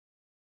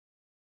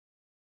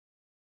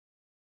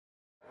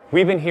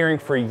We've been hearing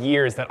for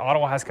years that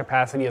Ottawa has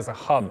capacity as a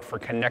hub for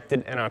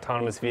connected and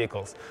autonomous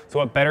vehicles. So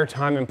what better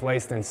time and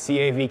place than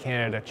CAV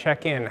Canada to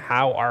check in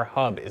how our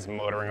hub is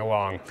motoring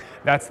along.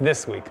 That's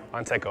this week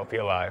on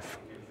Techopia Live.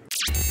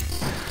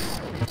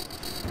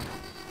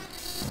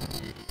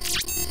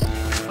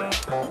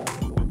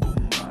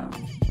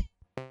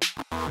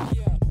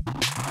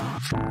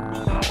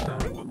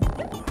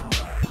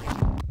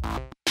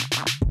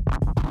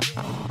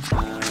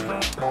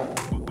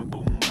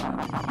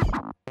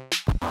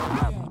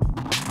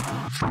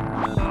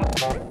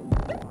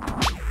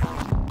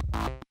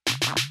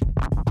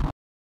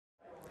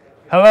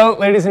 Hello,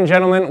 ladies and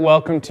gentlemen.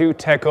 Welcome to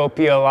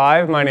Techopia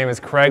Live. My name is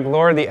Craig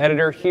Lohr, the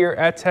editor here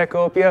at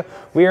Techopia.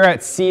 We are at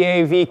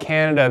CAV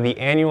Canada, the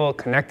annual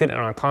Connected and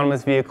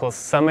Autonomous Vehicles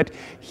Summit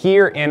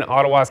here in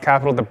Ottawa's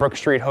capital, the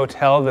Brookstreet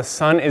Hotel. The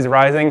sun is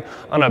rising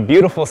on a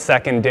beautiful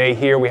second day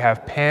here. We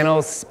have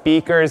panels,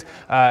 speakers,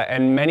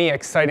 and many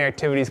exciting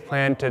activities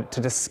planned to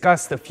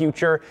discuss the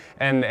future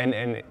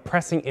and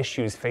pressing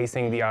issues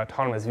facing the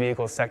autonomous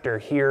vehicle sector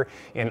here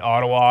in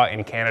Ottawa,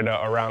 in Canada,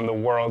 around the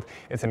world.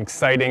 It's an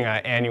exciting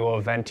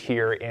annual event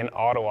here in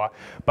Ottawa.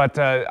 But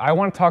I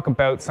want to talk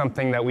about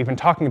something that we've been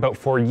talking about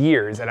for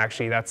years, and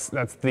actually that's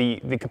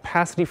the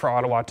capacity for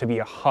Ottawa to be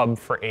a hub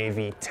for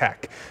AV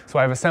tech. So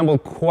I've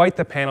assembled quite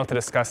the panel to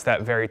discuss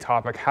that very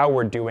topic, how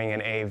we're doing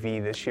in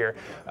AV this year.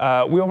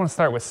 We want to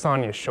start with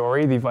Sonia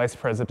Shorey, the Vice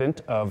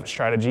President of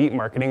Strategy,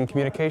 Marketing, and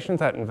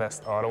Communications at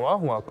Invest Ottawa.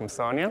 Welcome,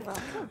 Sonia.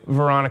 Welcome.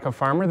 Veronica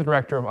Farmer, the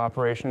Director of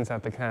Operations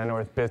at the Kanata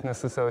North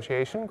Business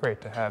Association.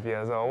 Great to have you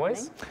as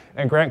always. Thanks.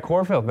 And Grant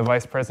Corfield, the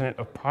Vice President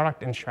of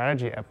Product and Strategy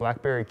at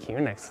BlackBerry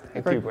QNX.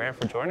 Thank you, Grant,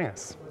 for joining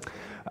us.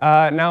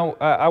 Now,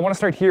 I want to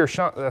start here,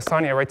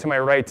 Sonia, right to my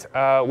right.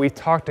 We've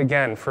talked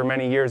again for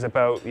many years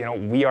about,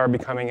 we are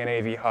becoming an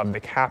AV hub, the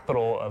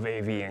capital of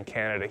AV in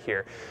Canada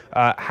here.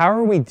 How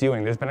are we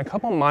doing? There's been a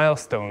couple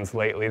milestones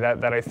lately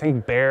that I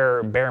think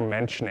bear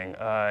mentioning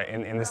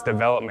in this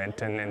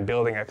development and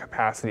building a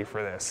capacity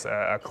for this,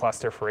 a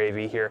cluster for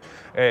AV here.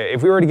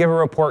 If we were to give a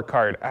report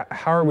card,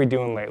 how are we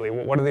doing lately?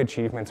 What are the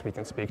achievements we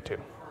can speak to?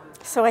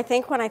 So I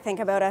think when I think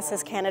about us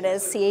as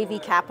Canada's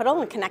CAV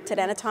capital and connected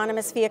and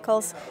autonomous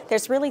vehicles,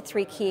 there's really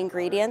three key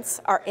ingredients.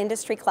 Our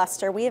industry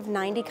cluster, we have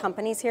 90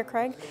 companies here,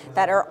 Craig,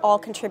 that are all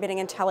contributing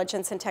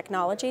intelligence and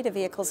technology to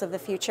vehicles of the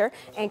future,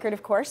 anchored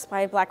of course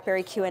by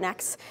BlackBerry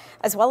QNX,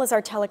 as well as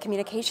our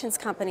telecommunications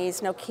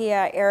companies,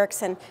 Nokia,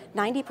 Ericsson.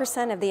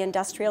 90% of the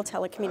industrial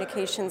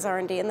telecommunications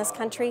R&D in this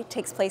country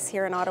takes place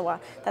here in Ottawa.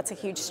 That's a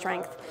huge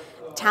strength.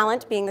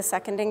 Talent being the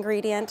second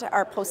ingredient,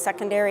 our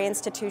post-secondary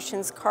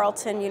institutions,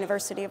 Carleton,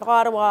 University of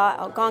Ottawa,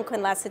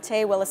 Algonquin, La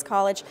Cité, Willis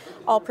College,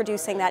 all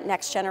producing that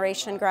next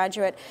generation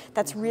graduate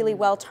that's really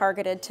well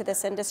targeted to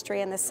this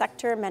industry and this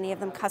sector, many of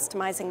them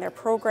customizing their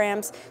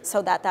programs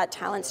so that that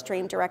talent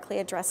stream directly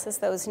addresses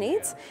those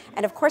needs.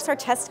 And of course our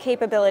test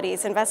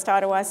capabilities. Invest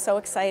Ottawa is so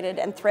excited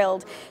and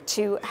thrilled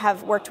to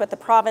have worked with the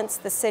province,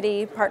 the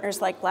city,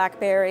 partners like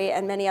BlackBerry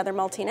and many other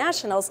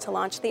multinationals to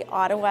launch the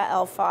Ottawa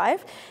L5,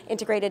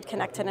 Integrated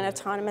Connected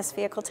and Autonomous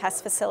Vehicle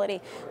Test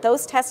Facility.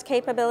 Those test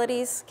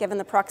capabilities, given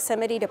the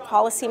proximity to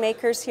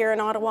policymakers here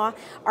in Ottawa,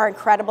 are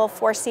incredible.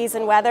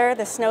 Four-season weather,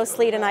 the snow,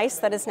 sleet, and ice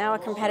that is now a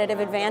competitive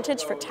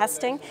advantage for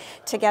testing,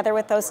 together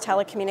with those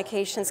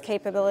telecommunications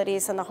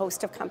capabilities and the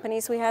host of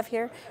companies we have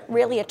here,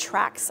 really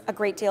attracts a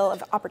great deal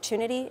of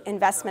opportunity,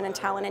 investment, and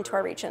talent into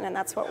our region, and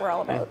that's what we're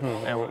all about.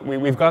 And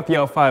we've got the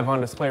L5 on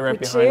display right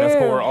behind us,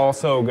 but we're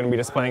also going to be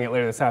displaying it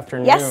later this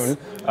afternoon. Yes.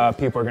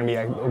 People are going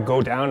to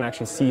go down and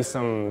actually see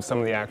some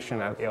of the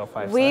action at the L5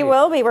 site. We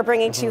will be. We're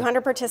bringing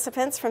 200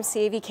 participants from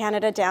CAV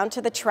Canada down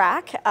to the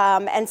track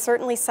and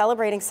certainly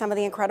celebrating some of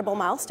the incredible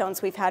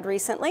milestones we've had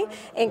recently,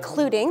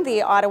 including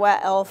the Ottawa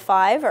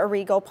L5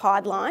 Origo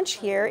Pod launch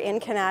here in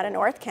Kanata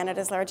North,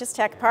 Canada's largest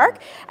tech park,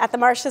 at the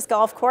Marshes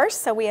Golf Course.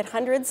 So we had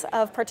hundreds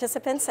of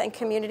participants and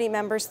community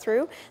members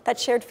through that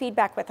shared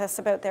feedback with us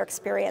about their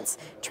experience.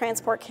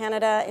 Transport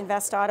Canada,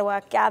 Invest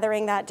Ottawa,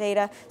 gathering that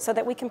data so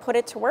that we can put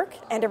it to work,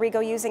 and Origo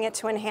using it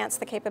to enhance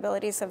the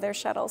capabilities of their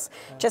shuttles.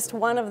 Just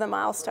one of the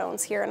milestones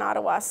here in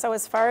Ottawa. So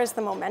as far as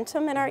the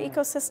momentum in our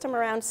ecosystem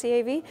around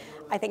CAV,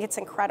 I think it's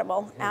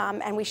incredible,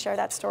 and we share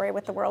that story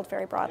with the world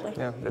very broadly.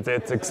 Yeah,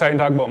 it's exciting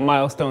to talk about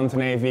milestones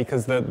in AV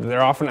because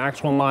they're often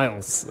actual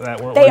miles that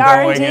we're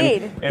going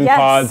in yes.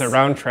 pods,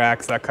 around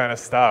tracks, that kind of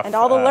stuff. And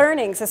all the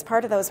learnings as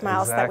part of those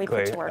miles that we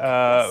put to work.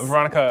 Yes.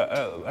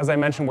 Veronica, as I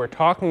mentioned, we're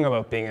talking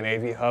about being an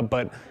AV hub,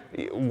 but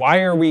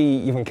why are we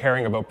even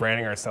caring about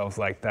branding ourselves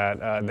like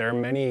that? There are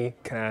many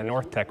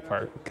Kanata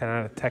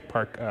Tech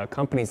Park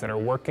companies that are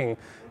working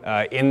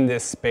in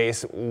this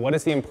space. What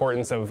is the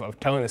importance of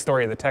telling the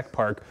story of the tech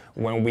park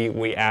when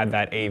we add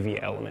that AV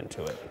element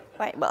to it?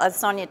 Right. Well, as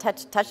Sonia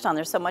touched on,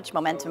 there's so much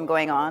momentum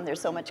going on. There's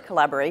so much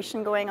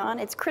collaboration going on.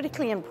 It's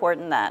critically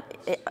important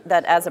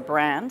that as a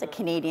brand, a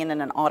Canadian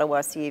and an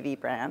Ottawa CAV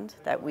brand,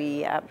 that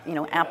we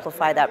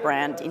amplify that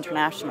brand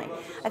internationally.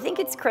 I think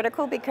it's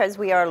critical because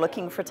we are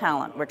looking for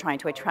talent. We're trying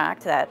to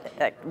attract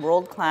that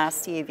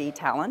world-class CAV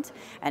talent,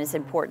 and it's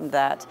important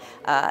that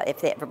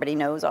if everybody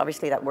knows,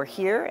 obviously, that we're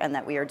here and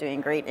that we are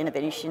doing great great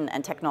innovation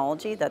and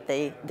technology, that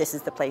this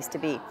is the place to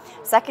be.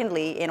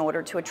 Secondly, in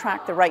order to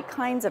attract the right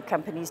kinds of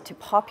companies to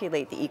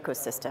populate the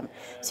ecosystem,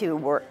 to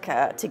work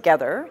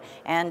together.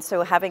 And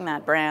so having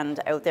that brand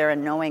out there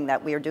and knowing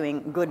that we are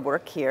doing good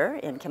work here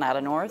in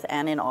Kanata North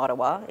and in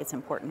Ottawa, it's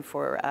important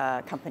for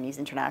companies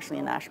internationally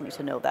and nationally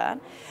to know that.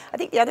 I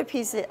think the other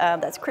piece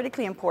that's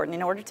critically important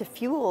in order to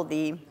fuel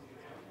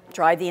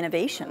drive the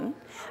innovation,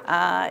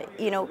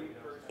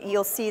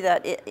 you'll see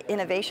that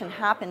innovation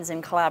happens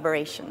in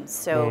collaboration.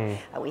 So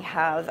we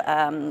have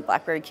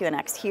BlackBerry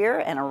QNX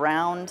here, and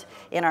around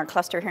in our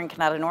cluster here in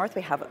Kanata North,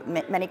 we have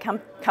many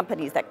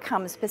companies that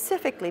come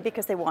specifically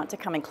because they want to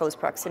come in close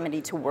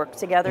proximity to work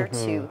together,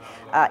 to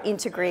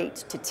integrate,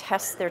 to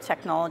test their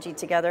technology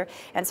together.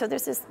 And so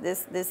there's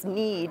this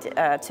need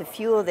to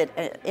fuel the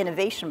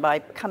innovation by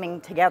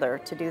coming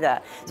together to do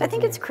that. So I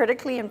think it's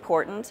critically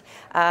important.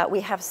 We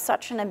have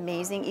such an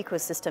amazing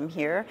ecosystem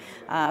here.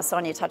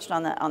 Sonia touched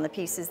on the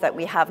pieces that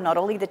we have not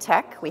only the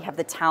tech, we have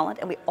the talent,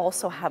 and we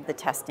also have the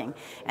testing.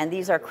 And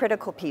these are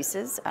critical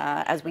pieces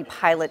as we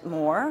pilot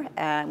more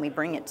and we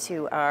bring it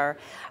to our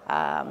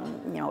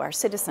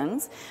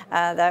citizens,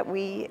 that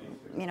we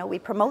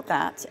promote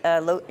that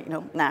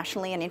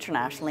nationally and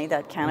internationally,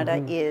 that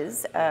Canada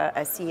is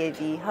a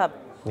CAV hub.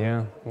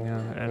 Yeah.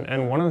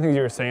 And one of the things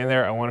you were saying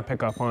there, I want to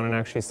pick up on and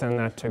actually send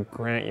that to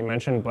Grant. You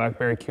mentioned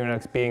BlackBerry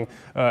QNX being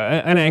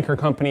an anchor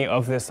company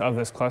of this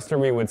cluster.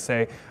 We would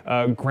say,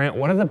 Grant,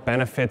 what are the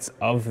benefits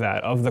of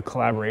that, of the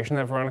collaboration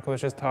that Veronica was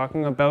just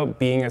talking about,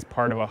 being as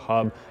part of a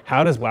hub?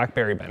 How does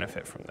BlackBerry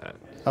benefit from that?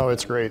 Oh,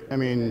 it's great. I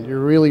mean, you're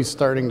really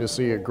starting to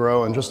see it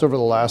grow, and just over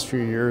the last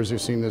few years,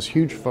 you've seen this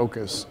huge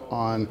focus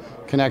on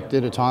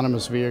connected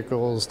autonomous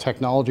vehicles,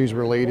 technologies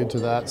related to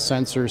that,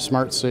 sensors,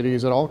 smart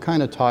cities. It all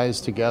kind of ties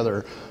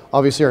together.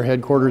 Obviously, our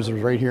headquarters is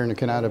right here in the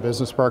Kanata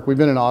Business Park. We've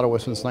been in Ottawa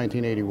since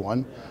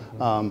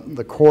 1981.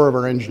 The core of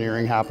our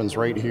engineering happens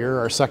right here.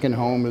 Our second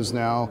home is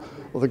now,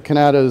 well, the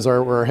Kanata is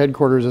where our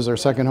headquarters is. Our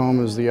second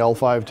home is the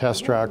L5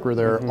 test track. We're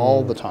there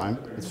all the time.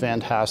 It's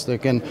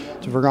fantastic. And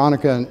to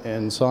Veronica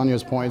and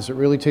Sonia's points, it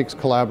really takes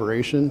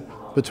collaboration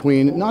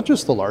between not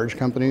just the large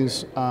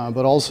companies,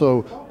 but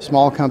also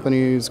small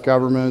companies,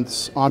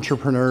 governments,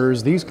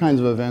 entrepreneurs. These kinds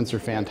of events are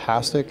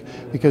fantastic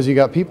because you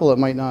got people that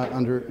might not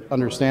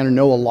understand or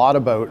know a lot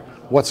about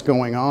what's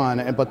going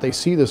on, but they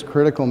see this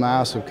critical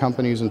mass of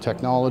companies and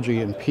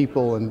technology and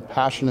people and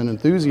passion and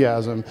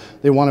enthusiasm.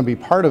 They want to be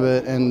part of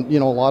it, and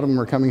a lot of them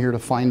are coming here to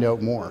find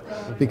out more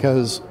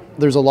because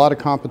there's a lot of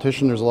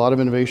competition, there's a lot of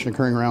innovation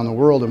occurring around the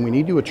world, and we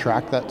need to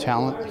attract that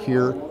talent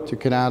here to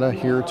Kanata,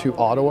 here to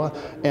Ottawa,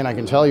 and I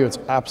can tell you it's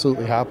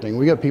absolutely happening.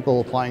 We got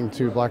people applying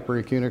to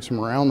BlackBerry QNX from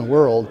around the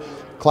world.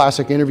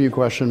 Classic interview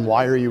question,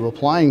 why are you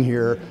applying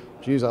here?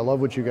 Geez, I love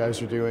what you guys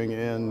are doing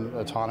in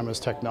autonomous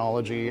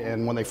technology,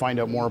 and when they find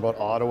out more about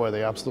Ottawa,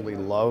 they absolutely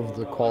love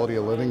the quality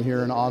of living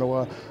here in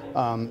Ottawa.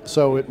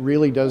 So it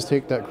really does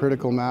take that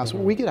critical mass.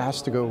 We get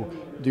asked to go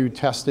do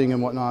testing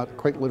and whatnot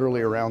quite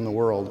literally around the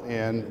world,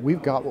 and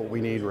we've got what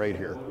we need right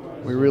here.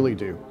 We really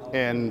do.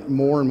 And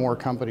more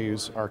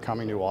companies are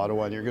coming to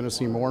Ottawa, and you're going to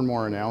see more and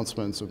more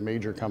announcements of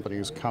major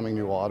companies coming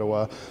to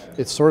Ottawa.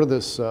 It's sort of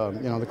this,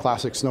 the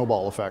classic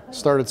snowball effect.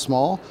 Started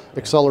small,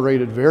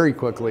 accelerated very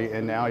quickly,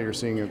 and now you're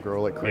seeing it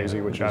grow like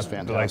crazy, which is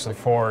fantastic. Like the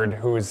Ford,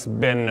 who's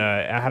been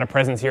had a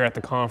presence here at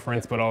the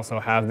conference, but also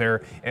have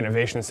their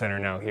innovation center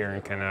now here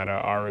in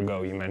Kanata.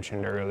 Arago, you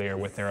mentioned earlier,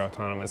 with their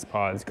autonomous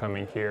pods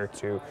coming here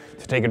to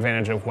take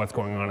advantage of what's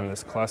going on in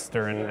this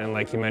cluster, and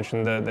like you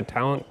mentioned, the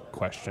talent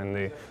question,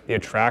 the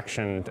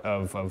attraction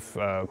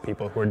of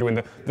people who are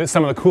doing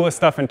some of the coolest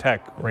stuff in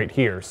tech right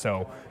here.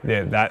 So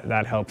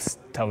that helps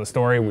tell the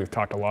story. We've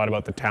talked a lot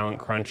about the talent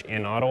crunch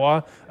in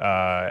Ottawa,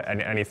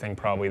 and anything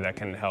probably that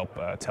can help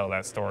tell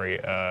that story,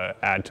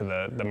 add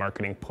to the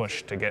marketing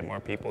push to get more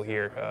people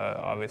here,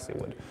 obviously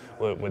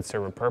would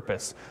serve a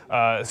purpose.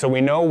 So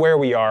we know where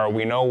we are,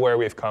 we know where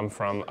we've come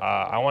from.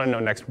 I want to know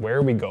next, where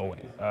are we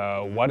going?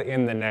 What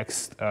in the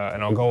next,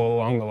 and I'll go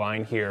along the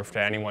line here for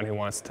anyone who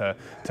wants to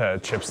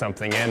chip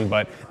something in,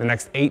 but the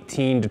next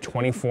 18 to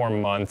 24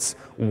 months,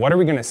 what are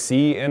we going to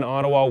see in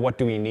Ottawa? What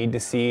do we need to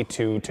see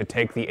to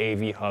take the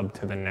AV hub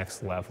to the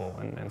next level?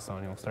 And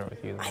Sonia, we'll start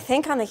with you then. I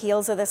think on the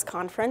heels of this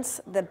conference,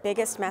 the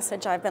biggest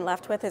message I've been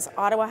left with is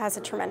Ottawa has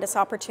a tremendous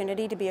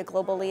opportunity to be a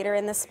global leader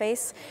in this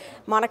space.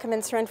 Monica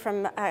Mincerin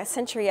from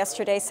Century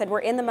yesterday said, we're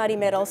in the muddy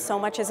middle, so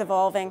much is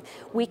evolving.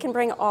 We can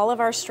bring all of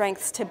our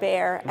strengths to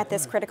bear at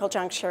this critical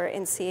juncture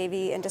in CAV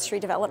industry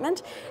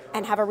development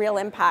and have a real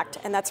impact,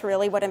 and that's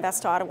really what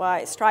Invest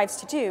Ottawa strives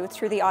to do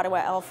through the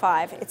Ottawa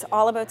L5. It's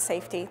all about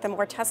safety. The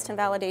more test and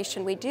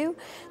validation we do,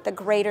 the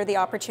greater the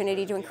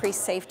opportunity to increase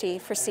safety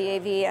for CAV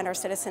CAV and our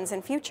citizens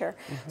in future.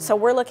 So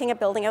we're looking at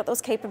building out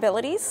those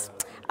capabilities.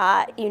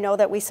 You know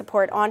that we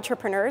support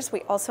entrepreneurs.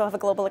 We also have a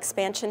global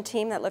expansion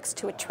team that looks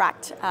to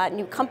attract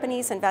new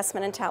companies,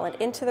 investment and talent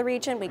into the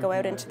region. We go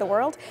out into the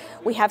world.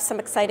 We have some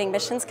exciting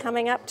missions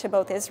coming up to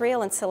both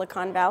Israel and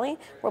Silicon Valley,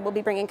 where we'll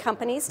be bringing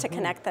companies to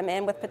connect them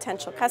in with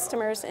potential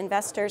customers,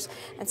 investors,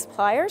 and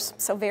suppliers.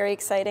 So very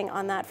exciting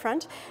on that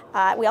front.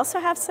 We also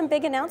have some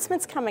big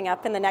announcements coming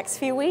up in the next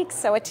few weeks.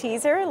 So a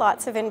teaser,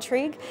 lots of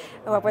intrigue,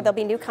 where there'll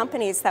be new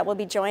companies that will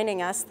be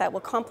joining us that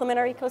will complement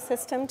our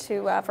ecosystem,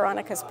 to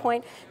Veronica's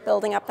point,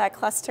 building up that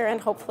cluster,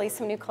 and hopefully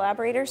some new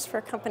collaborators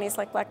for companies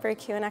like BlackBerry,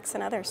 QNX,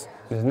 and others.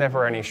 There's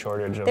never any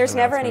shortage of There's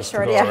never any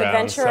shortage of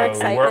adventure or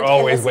excitement. We're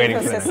always in this waiting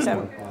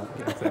ecosystem.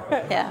 for the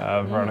next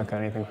one. Veronica,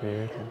 anything for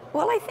you?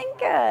 Well, I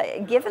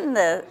think given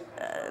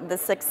the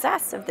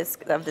success of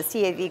the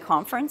CAV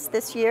conference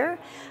this year,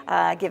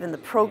 given the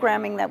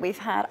programming that we've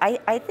had,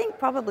 I think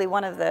probably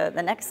one of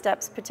the next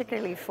steps,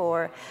 particularly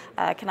for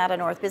Kanata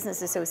North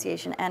Business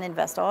Association and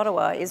Invest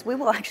Ottawa, is we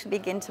will actually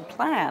begin to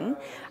plan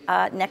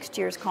next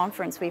year's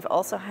conference. We've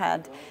also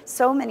had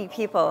so many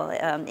people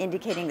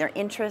indicating their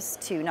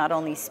interest to not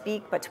only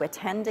speak but to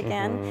attend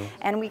again,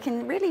 and we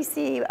can really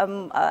see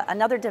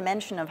another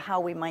dimension of how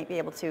we might be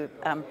able to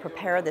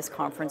prepare this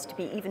conference to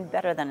be even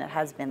better than it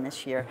has been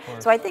this year.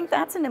 So I think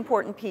that's an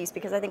important piece,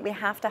 because I think we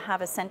have to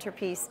have a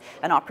centerpiece,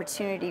 an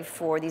opportunity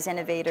for these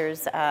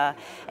innovators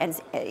and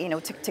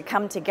to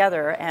come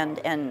together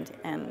and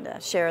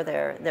share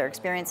their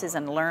experiences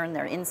and learn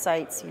their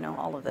insights,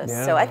 all of this.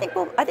 Yeah. So I think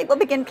we'll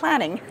begin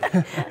planning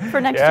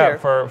for next year.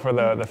 year. For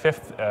the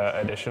fifth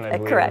edition, I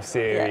believe, of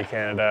CAV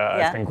Canada.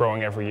 It's been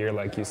growing every year,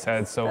 like you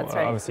said. So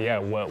right. Obviously,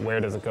 where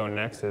does it go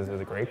next is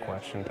a great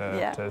question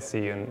to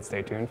see and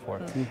stay tuned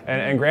for.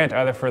 And Grant,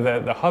 either for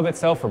the hub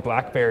itself or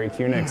BlackBerry,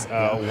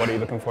 QNX, what are you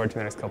looking forward to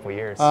the next couple of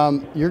years?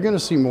 You're going to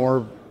see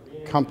more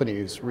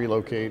companies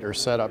relocate or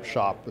set up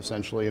shop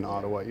essentially in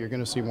Ottawa. You're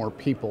going to see more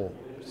people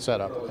set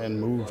up and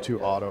move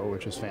to Ottawa,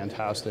 which is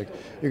fantastic.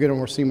 You're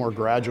going to see more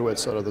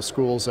graduates out of the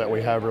schools that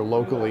we have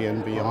locally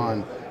and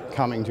beyond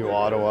coming to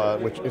Ottawa,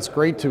 which it's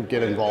great to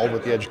get involved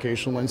with the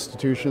educational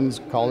institutions,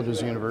 colleges,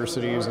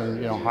 universities,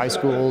 and high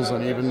schools,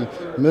 and even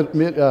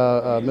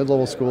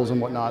mid-level schools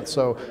and whatnot.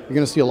 So you're going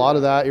to see a lot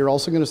of that. You're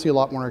also going to see a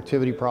lot more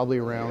activity probably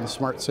around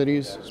smart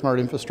cities, smart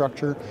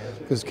infrastructure,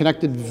 because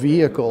connected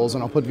vehicles,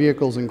 and I'll put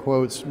vehicles in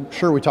quotes.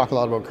 Sure, we talk a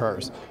lot about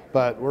cars,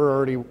 but we're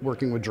already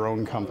working with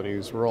drone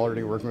companies. We're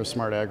already working with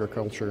smart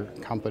agriculture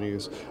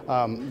companies.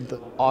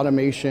 The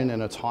automation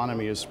and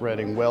autonomy is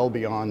spreading well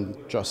beyond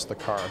just the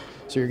car.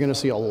 So you're going to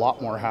see a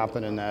lot more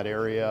happen in that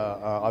area.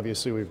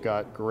 Obviously, we've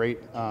got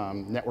great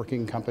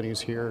networking companies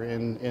here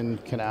in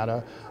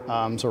Kanata.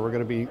 So we're going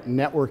to be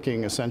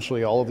networking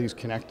essentially all of these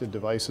connected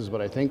devices.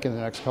 But I think in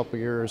the next couple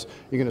of years,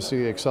 you're going to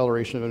see the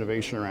acceleration of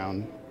innovation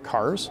around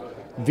cars,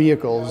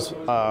 vehicles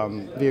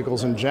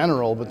in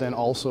general, but then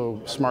also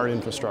smart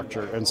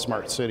infrastructure and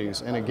smart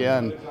cities. And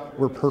again,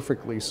 we're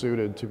perfectly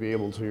suited to be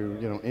able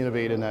to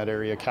innovate in that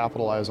area,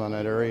 capitalize on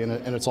that area,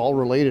 and it's all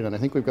related. And I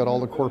think we've got all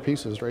the core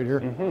pieces right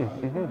here.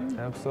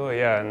 Absolutely,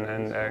 yeah,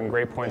 and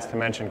great points to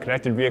mention.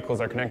 Connected vehicles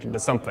are connected to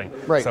something.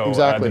 Right, so,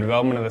 exactly. The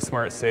development of the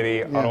smart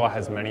city, Ottawa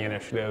has many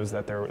initiatives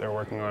that they're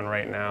working on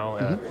right now,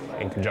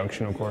 in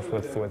conjunction, of course,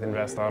 with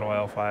Invest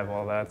Ottawa, L5,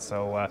 all that.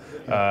 So,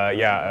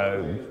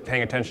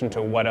 paying attention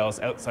to what else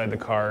outside the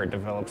car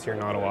develops here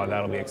in Ottawa,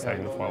 that'll be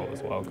exciting to follow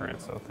as well,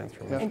 Grant. So thanks for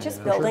mentioning And just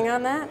that. building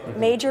on that,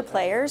 major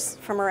players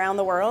from around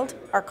the world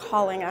are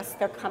calling us.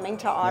 They're coming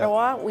to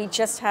Ottawa. We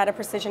just had a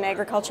precision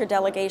agriculture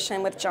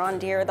delegation with John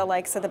Deere, the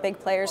likes of the big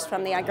players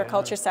from the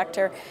agriculture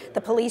sector,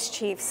 the police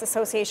chiefs,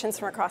 associations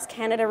from across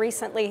Canada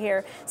recently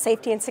here,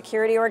 safety and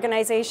security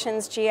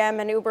organizations, GM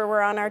and Uber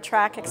were on our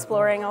track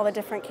exploring all the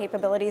different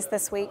capabilities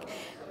this week.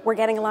 We're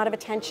getting a lot of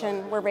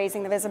attention. We're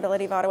raising the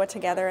visibility of Ottawa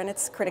together, and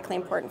it's critically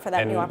important for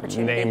that new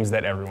opportunity. Names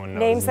that everyone knows.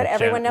 Names that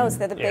everyone knows.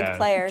 They're the big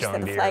players, John they're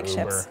the Deere,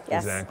 flagships. Uber,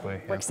 Yes,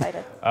 exactly. we're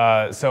excited.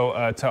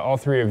 So to all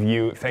three of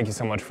you, thank you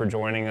so much for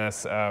joining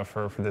us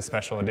for this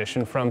special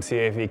edition from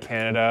CAV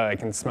Canada. I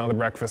can smell the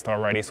breakfast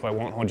already, so I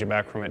won't hold you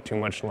back from it too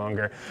much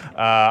longer.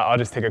 I'll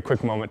just take a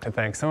quick moment to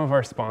thank some of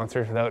our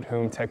sponsors without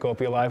whom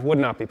Techopia Live would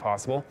not be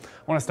possible.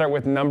 I want to start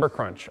with Number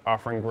Crunch,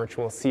 offering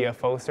virtual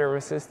CFO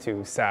services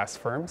to SaaS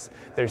firms.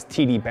 There's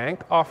TD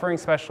Bank, offering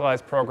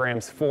specialized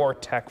programs for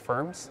tech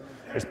firms.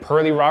 There's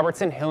Pearlie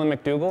Robertson, Hill &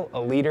 McDougall, a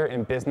leader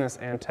in business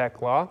and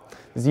tech law.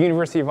 There's the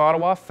University of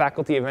Ottawa,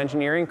 Faculty of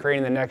Engineering,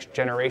 creating the next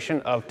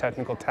generation of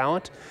technical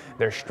talent.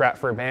 There's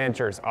Stratford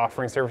Managers,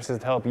 offering services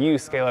to help you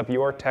scale up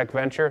your tech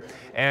venture.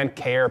 And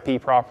KRP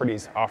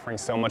Properties, offering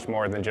so much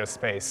more than just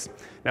space.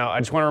 Now, I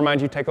just want to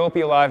remind you,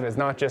 Techopia Live is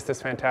not just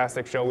this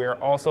fantastic show. We are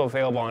also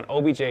available on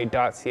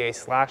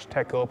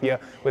obj.ca/Techopia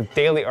with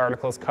daily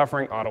articles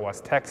covering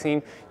Ottawa's tech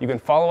scene. You can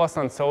follow us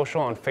on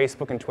social, on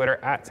Facebook and Twitter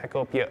at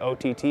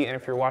TechopiaOTT. And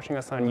if you're watching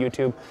us on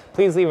YouTube,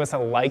 please leave us a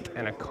like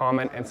and a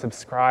comment and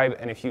subscribe.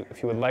 And if you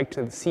if you would like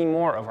to see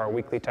more of our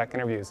weekly tech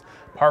interviews.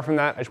 Apart from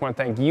that, I just want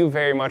to thank you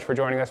very much for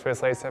joining us for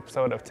this latest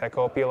episode of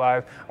Techopia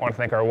Live. I want to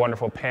thank our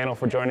wonderful panel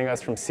for joining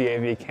us from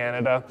CAV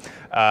Canada,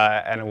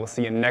 and we'll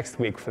see you next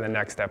week for the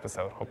next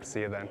episode. Hope to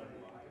see you then.